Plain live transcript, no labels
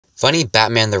Funny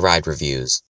Batman the Ride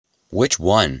reviews. Which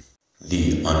one?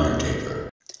 The Undertaker.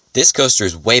 This coaster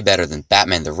is way better than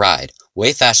Batman the Ride,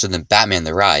 way faster than Batman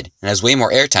the Ride, and has way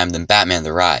more airtime than Batman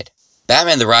the Ride.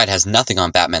 Batman the Ride has nothing on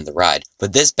Batman the Ride,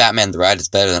 but this Batman the Ride is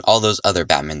better than all those other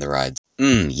Batman the Rides.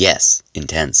 Yes,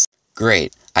 intense.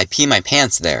 Great, I pee my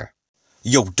pants there.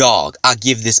 Yo dog, I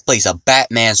give this place a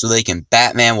Batman so they can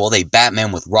Batman while they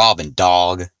Batman with Robin,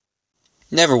 dog.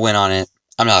 Never went on it,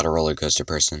 I'm not a roller coaster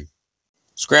person.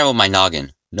 Scrambled my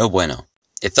noggin, no bueno.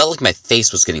 It felt like my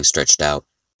face was getting stretched out.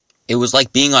 It was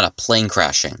like being on a plane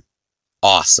crashing.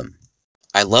 Awesome.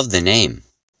 I love the name.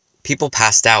 People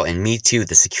passed out, and me too.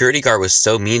 The security guard was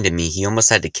so mean to me, he almost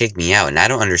had to kick me out, and I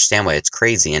don't understand why it's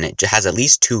crazy, and it has at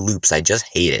least 2 loops. I just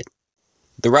hate it.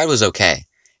 The ride was okay.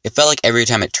 It felt like every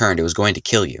time it turned, it was going to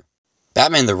kill you.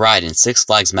 Batman the Ride in Six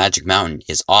Flags Magic Mountain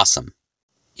is awesome.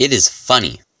 It is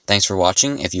funny. Thanks for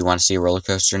watching. If you want to see a roller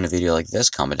coaster in a video like this,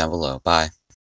 comment down below. Bye.